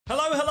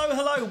Hello, hello,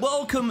 hello.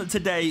 Welcome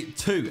today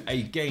to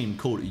a game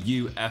called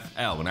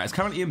UFL. Now, it's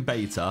currently in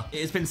beta.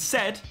 It has been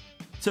said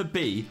to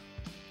be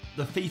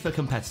the FIFA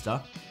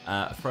competitor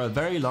for a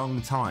very long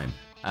time.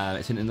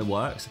 It's in the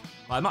works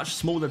by a much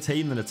smaller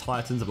team than the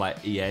titans of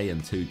like EA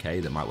and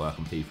 2K that might work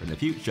on FIFA in the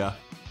future.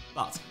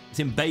 But it's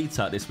in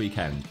beta this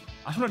weekend.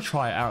 I just want to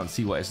try it out and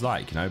see what it's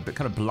like, you know, but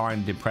kind of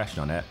blind impression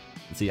on it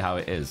and see how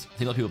it is. I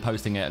see a lot of people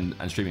posting it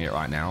and streaming it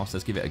right now, so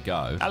let's give it a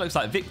go. That looks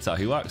like Victor,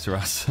 who works for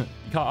us.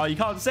 You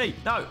can't see.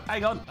 No,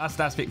 hang on.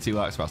 That's Victor who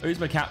works for us. Who's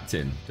my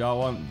captain? Do I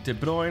want De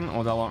Bruyne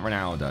or do I want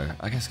Ronaldo?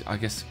 I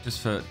guess just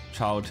for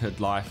childhood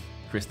life,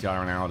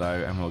 Cristiano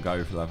Ronaldo, and we'll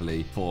go for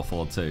lovely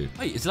 4-4-2.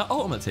 Wait, it's like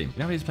Ultimate Team.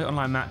 You know, you to play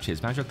online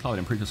matches, manage your club, and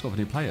improve your score for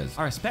new players.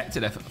 I respect it.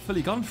 They've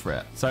fully gone for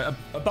it. So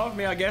above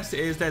me, I guess,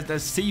 is there's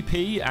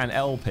CP and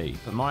LP.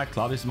 But my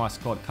club, this is my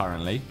squad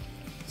currently.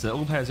 So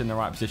all players in the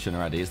right position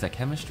already. Is there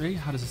chemistry?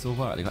 How does this all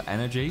work? They've got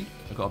energy.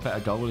 I've got a better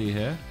goalie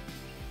here.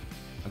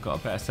 I've got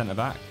a better centre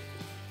back.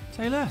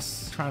 Say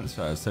less.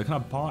 Transfers. So can I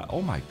buy?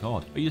 Oh my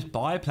god. But you just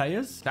buy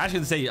players? As you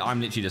can see, I'm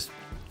literally just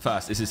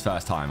this is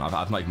first time.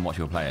 I've not even watched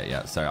you play it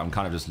yet. So I'm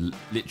kind of just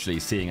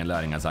literally seeing and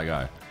learning as I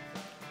go.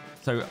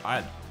 So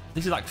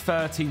this is like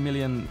 13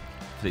 million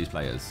for these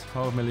players.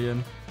 12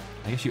 million.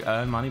 I guess you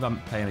earn money by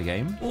playing a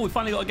game. Oh, we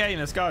finally got a game.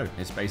 Let's go.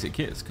 It's basic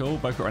kits. Cool.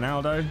 Both got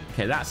Ronaldo.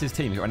 Okay, that's his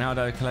team. You've got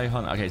Ronaldo, Calais.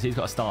 Okay, so he's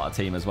got a starter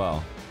team as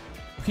well.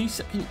 Can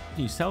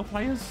you sell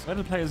players? Where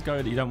do players go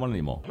that you don't want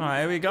anymore? All right,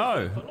 here we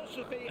go.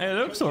 Hey, it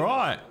looks all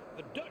right.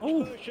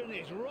 Oh.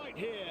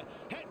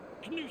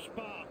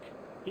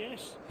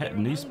 Yes, Het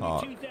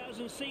Nieuwspark.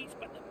 2,000 seats,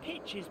 but the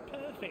pitch is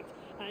perfect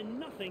and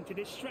nothing to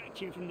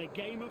distract you from the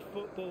game of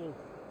football.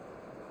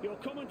 Your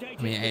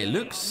commentators, I mean, it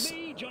looks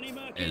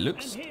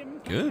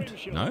good.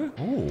 No?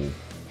 Oh.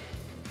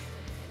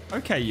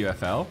 Okay,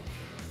 UFL.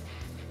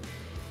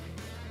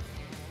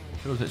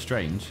 Feels a bit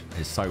strange.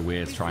 It's so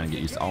weird trying to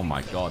get used to. Oh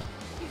my god.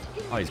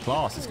 Oh, he's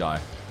class, this guy.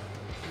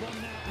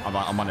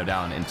 I'm under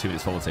down in 2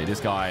 minutes 40. This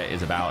guy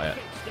is about it.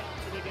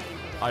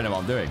 I don't know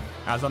what I'm doing.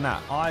 As on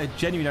that, I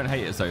genuinely don't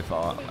hate it so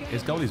far.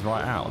 His goalie's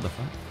right out. What the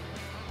fuck?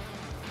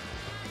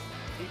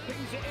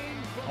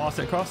 Pass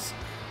it across.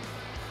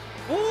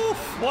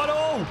 Oof!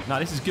 1-0! No,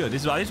 this is good.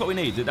 This is what we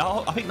need.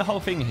 I think the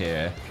whole thing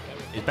here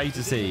is basically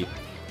to see,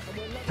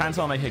 can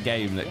someone make a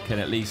game that can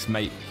at least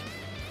make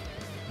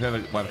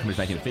whoever company's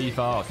making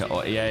FIFA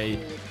or EA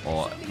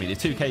or I mean, the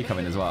 2K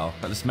coming as well,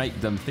 but just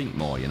make them think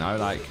more. You know,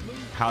 like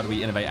how do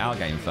we innovate our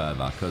game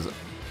further? Because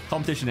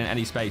competition in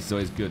any space is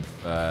always good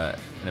for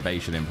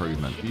innovation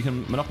improvement. If you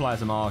can monopolize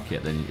the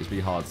market, then it's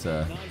really hard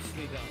to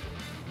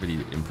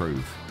really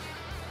improve.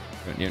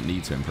 You don't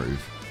need to improve.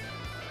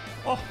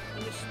 Oh!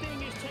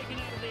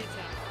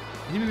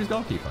 Did he move his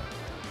goalkeeper?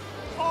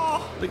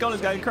 Oh! The goal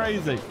is going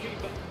crazy.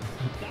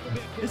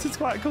 This is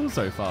quite cool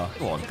so far.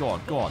 Go on, go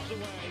on, go on.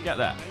 Get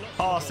there.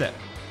 Pass it.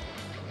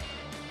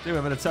 Do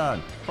it with a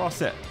turn.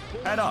 Cross it.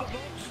 Head up.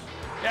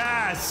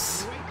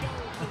 Yes!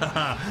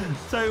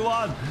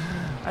 2-1.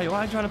 Hey, why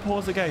are you trying to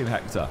pause the game,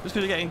 Hector? Just because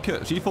you're getting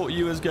cooked. You thought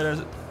you was going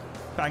to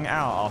bang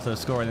out after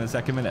scoring in the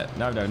 2nd minute.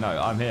 No.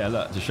 I'm here,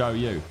 look, to show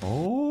you.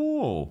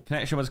 Oh.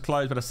 Connection was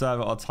closed by the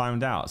server or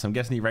timed out. So I'm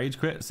guessing he rage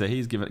quit. So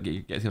he's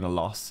gets given a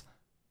loss.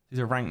 These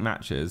are ranked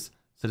matches.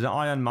 So did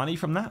I earn money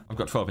from that? I've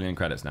got 12 million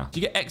credits now. Do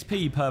you get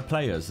XP per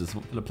players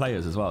for the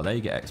players as well? They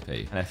get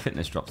XP. And their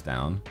fitness drops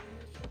down.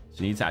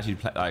 So you need to actually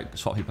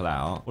swap people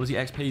out. What does the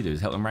XP do? Does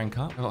it help them rank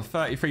up? I've got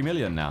 33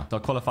 million now. So I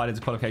qualified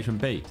into qualification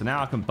B. So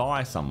now I can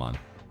buy someone.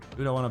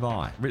 Who do I want to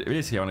buy?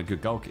 Realistically, I want a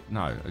good goal kick.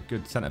 No, a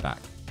good centre back.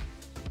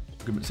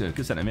 Good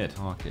centre mid.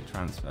 Market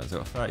transfer. So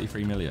I've got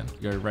 33 million.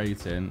 Go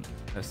rating.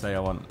 Let's say I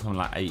want something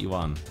like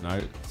 81. No,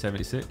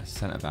 76.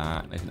 Centre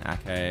back. Nathan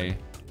Ake.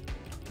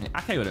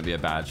 Ake wouldn't be a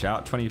bad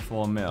shout.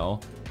 24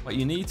 mil. But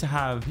you need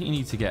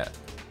to get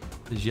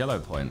these yellow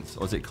points.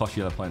 Or does it cost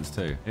yellow points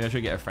too? Maybe I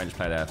should get a French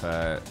player there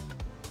for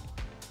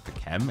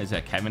Chem. Is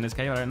there Chem in this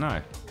game? I don't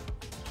know.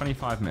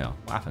 25 mil.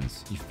 What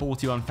happens? You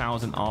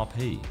 41,000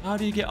 RP. How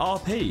do you get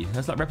RP?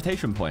 That's like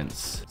reputation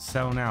points.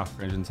 Sell now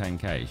for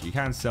 310k. So you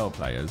can sell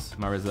players.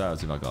 My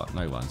reserves have I got?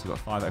 No one. So we've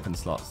got 5 open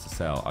slots to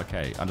sell.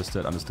 Okay,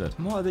 understood.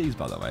 And what are these,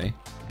 by the way?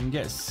 You can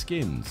get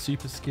skins.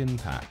 Super skin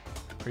pack.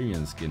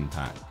 Premium skin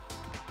pack.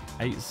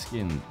 8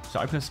 skin.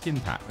 So open a skin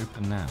pack.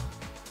 Open now.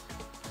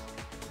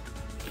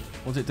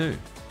 What does it do?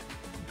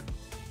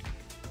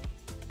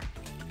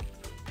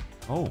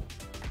 Oh.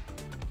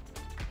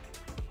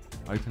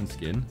 Open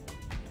skin.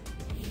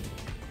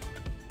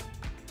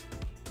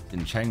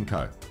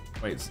 Zinchenko.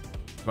 Wait,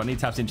 do I need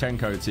to have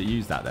Zinchenko to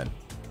use that then?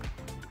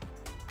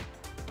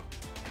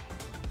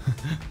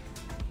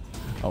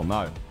 Oh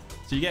no.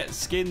 So you get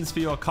skins for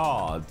your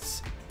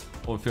cards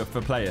or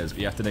for players, but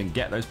you have to then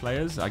get those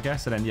players, I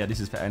guess. And then, yeah, this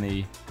is for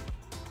any...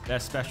 They're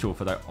special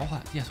for those.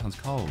 Oh, yes, one's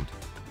cold.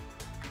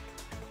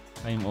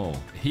 Claim all.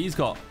 He's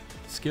got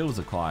skills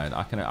acquired.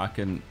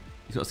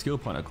 He's got a skill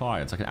point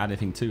acquired, so I can add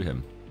anything to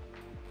him.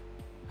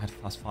 Add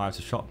 +5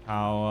 to shot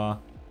power.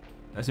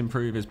 Let's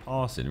improve his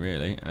passing,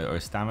 really, or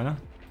his stamina.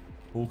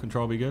 Ball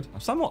control be good.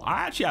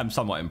 I actually am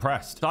somewhat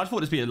impressed. So I just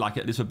thought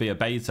this would be a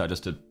beta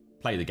just to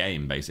play the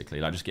game, basically.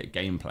 Like, just get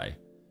gameplay.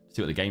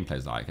 See what the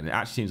gameplay's like. And it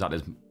actually seems like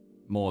there's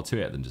more to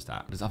it than just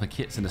that. There's other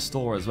kits in the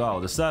store as well.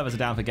 The servers are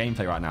down for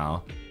gameplay right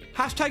now.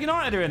 Hashtag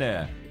United are in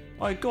here.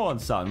 Oh, go on,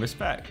 son.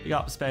 Respect. Big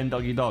up, spend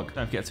doggy dog.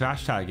 Don't forget to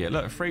hashtag it.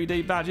 Look,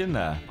 3D badge in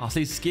there. Oh, so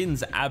these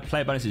skins add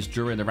player bonuses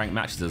during the ranked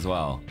matches as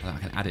well. I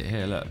can add it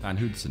here. Look, Van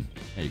Hoodson.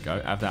 There you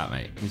go. Have that,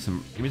 mate. Give me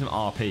some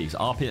RP. Because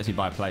RP lets me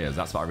buy players.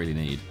 That's what I really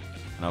need.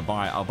 And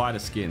I'll buy the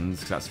skins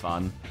because that's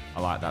fun.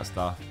 I like that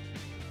stuff.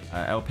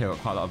 LP got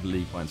quite a lot of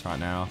league points right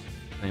now.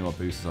 Any more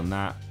boosters on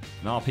that?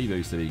 An RP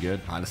booster would be good.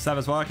 And the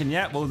server's working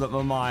yet.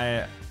 Will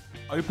my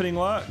opening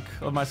work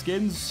of my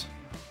skins?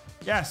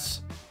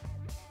 Yes.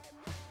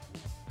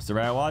 It's a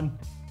rare one.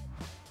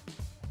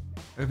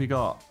 Who have we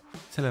got?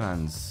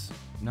 Tillemans.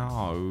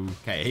 No.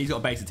 Okay, he's got a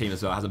basic team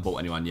as well. Hasn't bought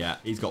anyone yet.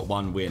 He's got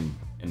 1 win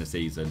in the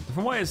season.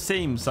 From what it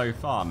seems so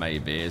far,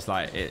 maybe it's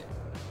like it.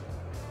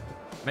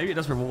 Maybe it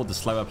does reward the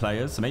slower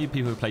players. So maybe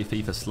people who play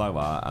FIFA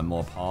slower and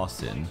more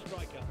passing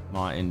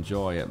might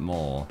enjoy it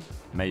more.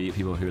 Maybe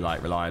people who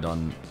like relied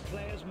on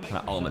kind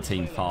of ultimate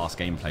team fast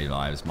gameplay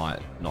lives might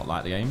not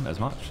like the game as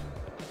much.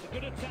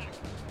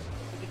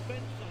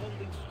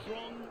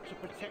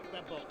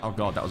 Oh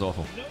god, that was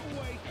awful.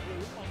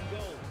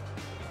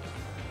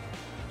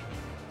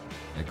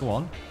 Yeah, go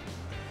on.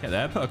 Get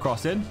there, put a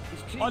cross in.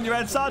 On your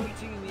head, son.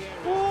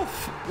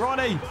 Oof,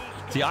 Ronnie.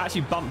 See, I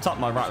actually bumped up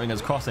my right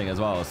winger's crossing as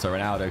well, so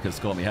Ronaldo could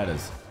score me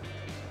headers.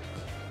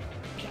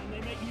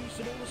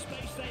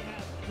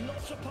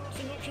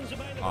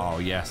 Oh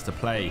yes, to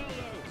play.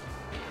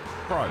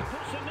 Bro,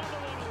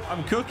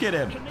 I'm cooking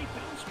him.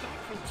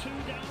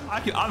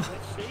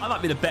 I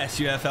might be the best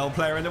UFL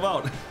player in the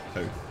world.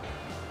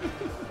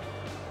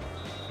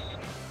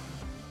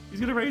 He's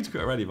gonna rage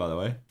quit already, by the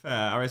way. Fair,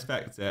 I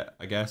respect it,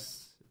 I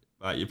guess.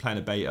 Like, you're playing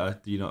a beta,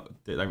 don't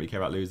really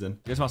care about losing.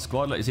 Here's my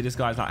squad. Look, you see this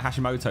guy's like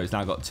Hashimoto's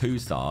now got 2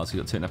 stars.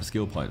 He's got 2.5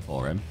 skill point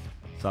for him.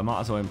 So I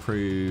might as well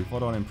improve. What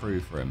do I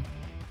improve for him?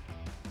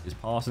 His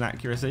passing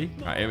accuracy.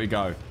 Right, here we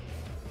go.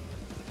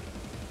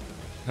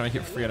 Can I make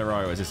it 3 in a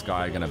row? Or is this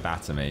guy gonna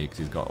batter me because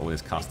he's got all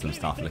this custom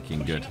stuff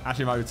looking good?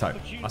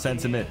 Hashimoto. I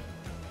sent him mid.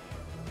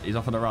 He's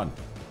off on the run.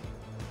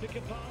 I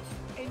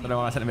don't know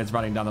why I sent him mid's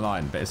running down the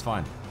line, but it's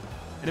fine.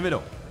 In the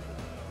middle.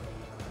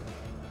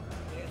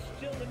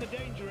 The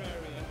danger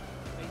area.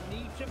 They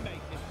need to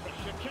make this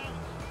pressure count.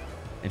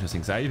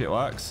 Interesting save, it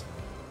works.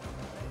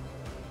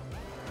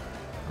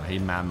 Oh, he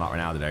man-marked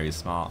Ronaldo there, he's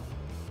smart.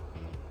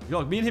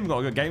 Me and him got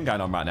a good game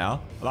going on right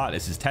now. I like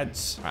this, is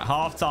tense. At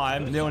half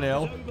time,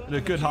 0-0. In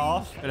a good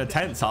half, in a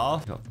tense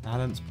half. Got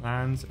balance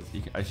plans.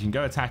 You can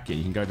go attacking,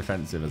 you can go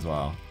defensive as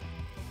well.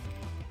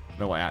 I don't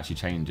know what it actually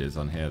changes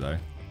on here though.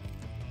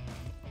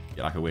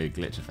 Get like a weird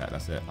glitch effect,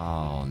 that's it.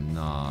 Oh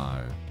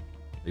no.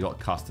 They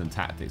got custom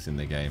tactics in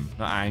the game.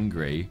 Not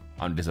angry,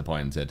 I'm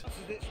disappointed.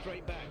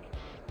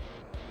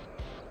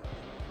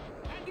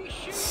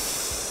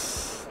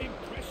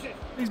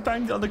 He's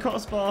banged it on the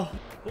crossbar.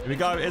 Here we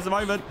go, here's the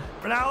moment.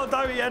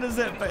 Ronaldo, he enters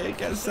it, but it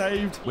gets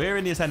saved. We're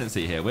in the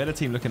ascendancy here. We're the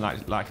team looking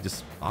like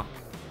just... Go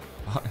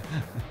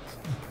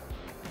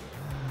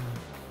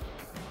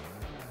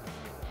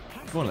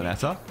on,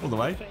 Lanetta, all the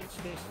way.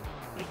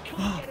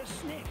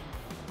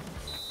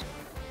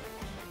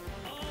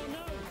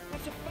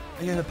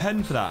 I get a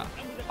pen for that.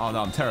 Oh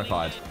no, I'm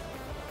terrified.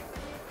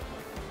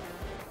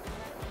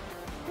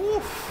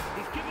 Oof.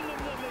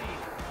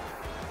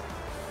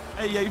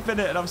 88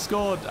 minute and I've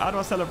scored. How do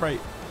I celebrate?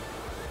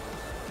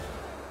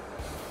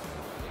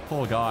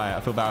 Poor guy. I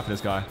feel bad for this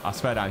guy. I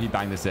swear down, he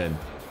banged this in.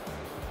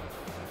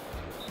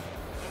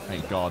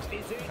 Thank God.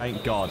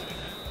 Thank God.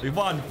 We've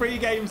won 3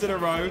 games in a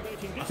row.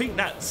 I think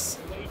that's...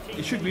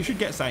 We should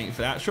get something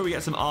for that. Sure, we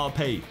get some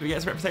RP. Do we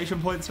get some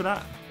reputation points for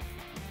that?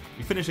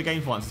 We finished a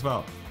game for once as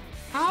well.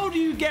 How do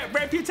you get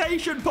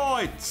reputation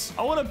points?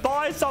 I want to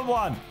buy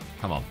someone.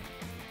 Come on.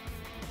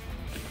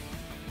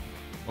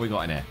 What we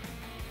got in here?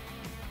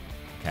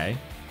 Okay.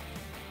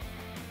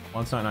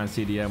 199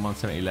 CDM,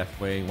 170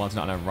 left wing,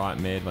 199 right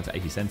mid,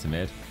 180 centre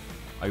mid.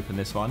 Open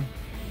this one.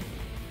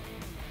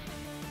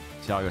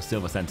 Thiago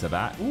Silva centre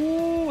back.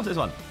 Ooh, what's this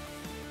one?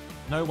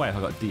 No way if I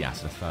got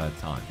Diaz for the 3rd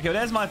time. Okay, well,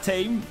 there's my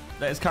team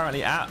that is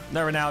currently at.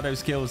 No Ronaldo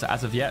skills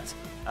as of yet.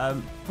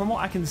 From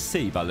what I can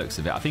see by the looks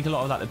of it, I think a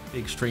lot of like the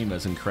big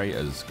streamers and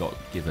creators got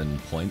given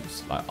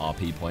points, like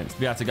RP points, to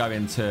be able to go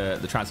into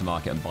the transfer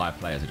market and buy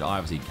players, which I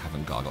obviously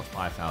haven't got. I got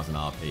 5,000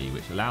 RP,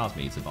 which allows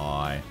me to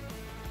buy,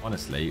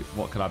 honestly,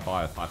 what could I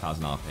buy with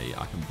 5,000 RP?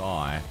 I can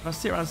buy, if I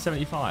sit around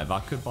 75, I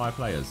could buy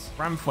players.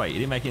 Bramthwaite, he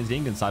didn't make it into the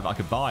England side, but I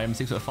could buy him.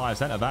 6'5"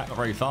 centre back, not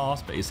very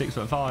fast, but he's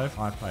 6'5".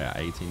 5 player,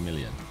 18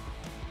 million.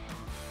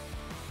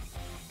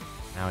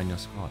 Now in your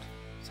squad.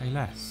 Say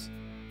less.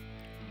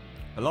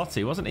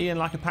 Velotti, wasn't he in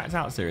like a packed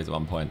out series at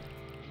one point?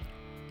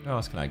 Who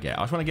else can I get?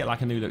 I just want to get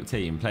like a new look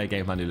team, play a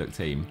game with my new look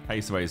team.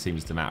 Pace away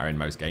seems to matter in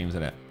most games,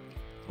 isn't it?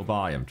 We'll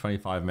buy him,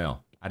 25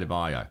 mil.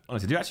 Adebayo.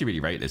 Honestly, I do actually really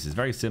rate this. It's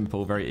very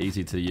simple, very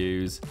easy to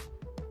use,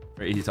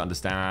 very easy to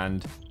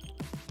understand.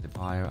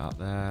 Adebayo up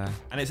there.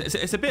 And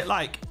it's a bit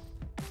like,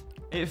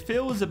 it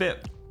feels a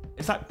bit,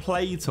 it's like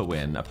play to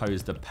win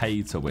opposed to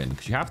pay to win,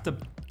 because you have to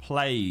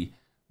play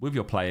with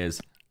your players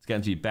to get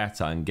them to be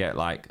better and get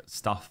like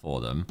stuff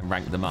for them and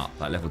rank them up.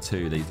 Like level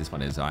 2, this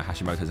one is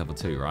Hashimoto's level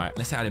 2, right?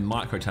 Let's add in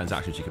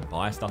microtransactions. You can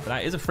buy stuff for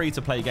that. It is a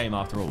free-to-play game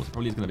after all, so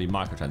probably is going to be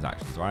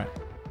microtransactions, right?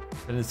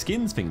 But the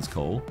skins thing's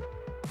cool.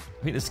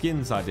 I think the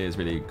skins idea is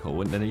really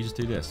cool. And then you just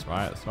do this,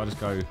 right? So I just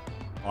go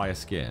buy a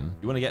skin.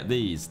 You want to get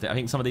these. I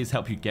think some of these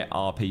help you get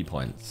RP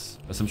points.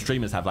 But some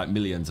streamers have like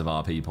millions of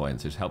RP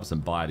points, which helps them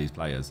buy these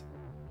players.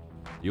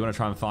 You want to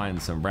try and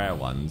find some rare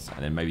ones,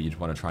 and then maybe you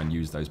want to try and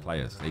use those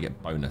players. They get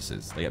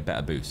bonuses. They get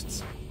better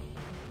boosts.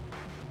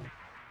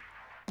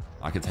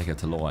 I could take a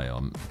Taloy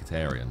or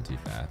Mkhitaryan, to be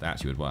fair. That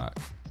actually would work.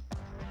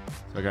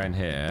 So I go in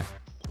here,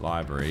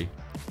 library,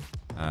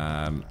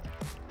 Mkhitaryan.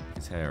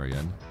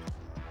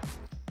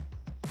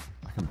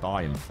 I can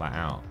buy him flat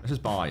out. Let's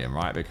just buy him,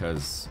 right?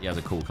 Because he has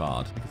a cool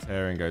card.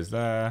 Mkhitaryan goes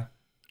there.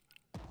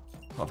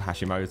 Got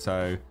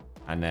Hashimoto,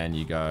 and then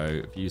you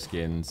go view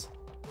skins,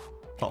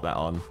 plop that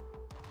on.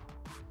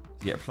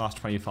 You get plus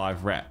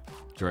 25 rep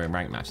during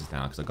rank matches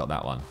now because I got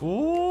that one.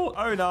 Ooh,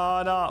 oh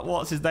no,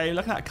 what's his name?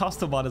 Look at that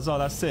custom one as well.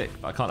 That's sick.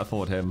 But I can't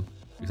afford him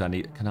because I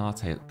need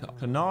Kanate.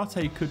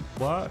 Kanate could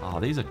work. Oh,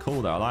 these are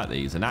cool though. I like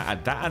these. And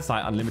that adds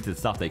like unlimited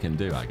stuff they can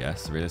do, I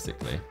guess,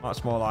 realistically.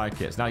 Much more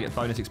like it. So now you get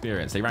bonus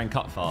experience. They rank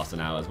up faster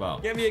now as well.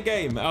 Give me a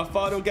game. Our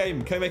final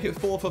game. Can we make it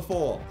 4 for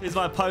 4? Here's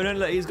my opponent.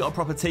 Look, he's got a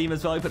proper team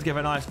as well. He put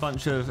together a nice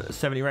bunch of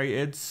 70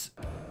 rateds.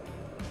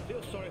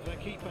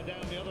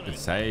 Good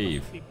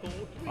save.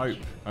 Hope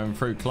going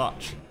through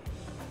clutch.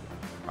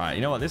 Right,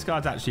 you know what? This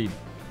guy's actually,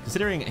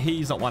 considering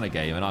he's not won a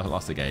game and I haven't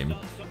lost a game,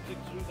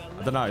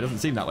 I don't know. It doesn't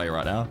seem that way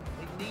right now.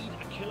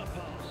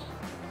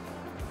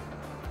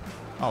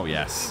 Oh,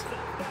 yes.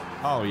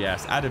 Oh,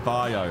 yes.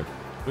 Adebayo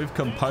with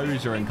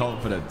composure and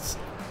confidence.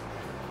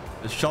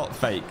 The shot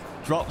fake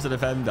drops the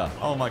defender.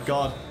 Oh, my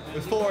God.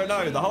 We're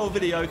 4-0. The whole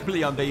video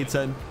completely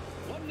unbeaten.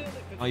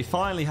 I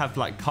finally have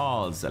like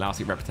cards that allow us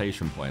to get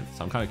reputation points.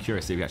 So I'm kind of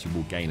curious if we actually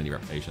will gain any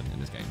reputation in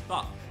this game.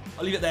 But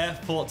I'll leave it there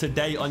for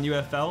today on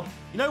UFL.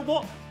 You know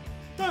what?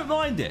 Don't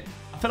mind it.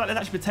 I feel like there's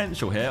actually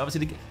potential here.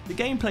 Obviously, the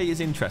gameplay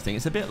is interesting.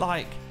 It's a bit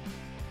like,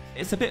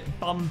 it's a bit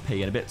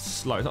bumpy and a bit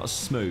slow. It's not as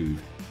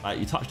smooth. Like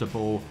you touch the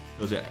ball,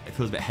 it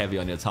feels a bit heavy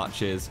on your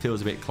touches,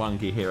 feels a bit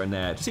clunky here and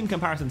there. Just in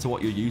comparison to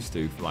what you're used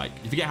to. Like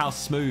you forget how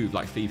smooth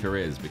like FIFA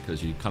is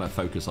because you kind of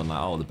focus on like,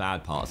 oh, the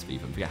bad parts of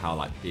FIFA. And forget how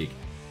like big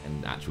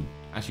and actually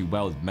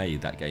well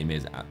made that game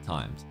is at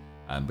times.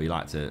 But we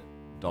like to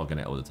dog on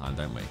it all the time,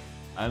 don't we?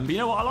 But you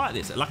know what? I like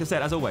this. Like I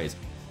said, as always,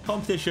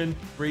 competition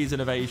breeds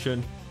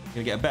innovation. You're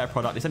gonna get a better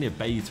product. It's only a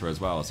beta as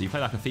well. So you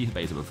played like a FIFA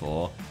beta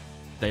before.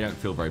 They don't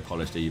feel very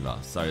polished either.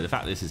 So the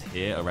fact that this is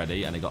here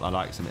already and they got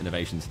like some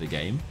innovation to the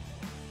game,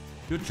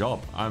 good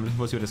job. I'm looking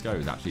forward to see where this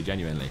goes, actually,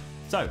 genuinely.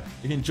 So if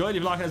you enjoyed,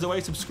 leave a like, and as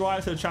always,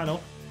 subscribe to the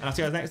channel. And I'll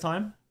see you guys next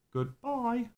time. Goodbye.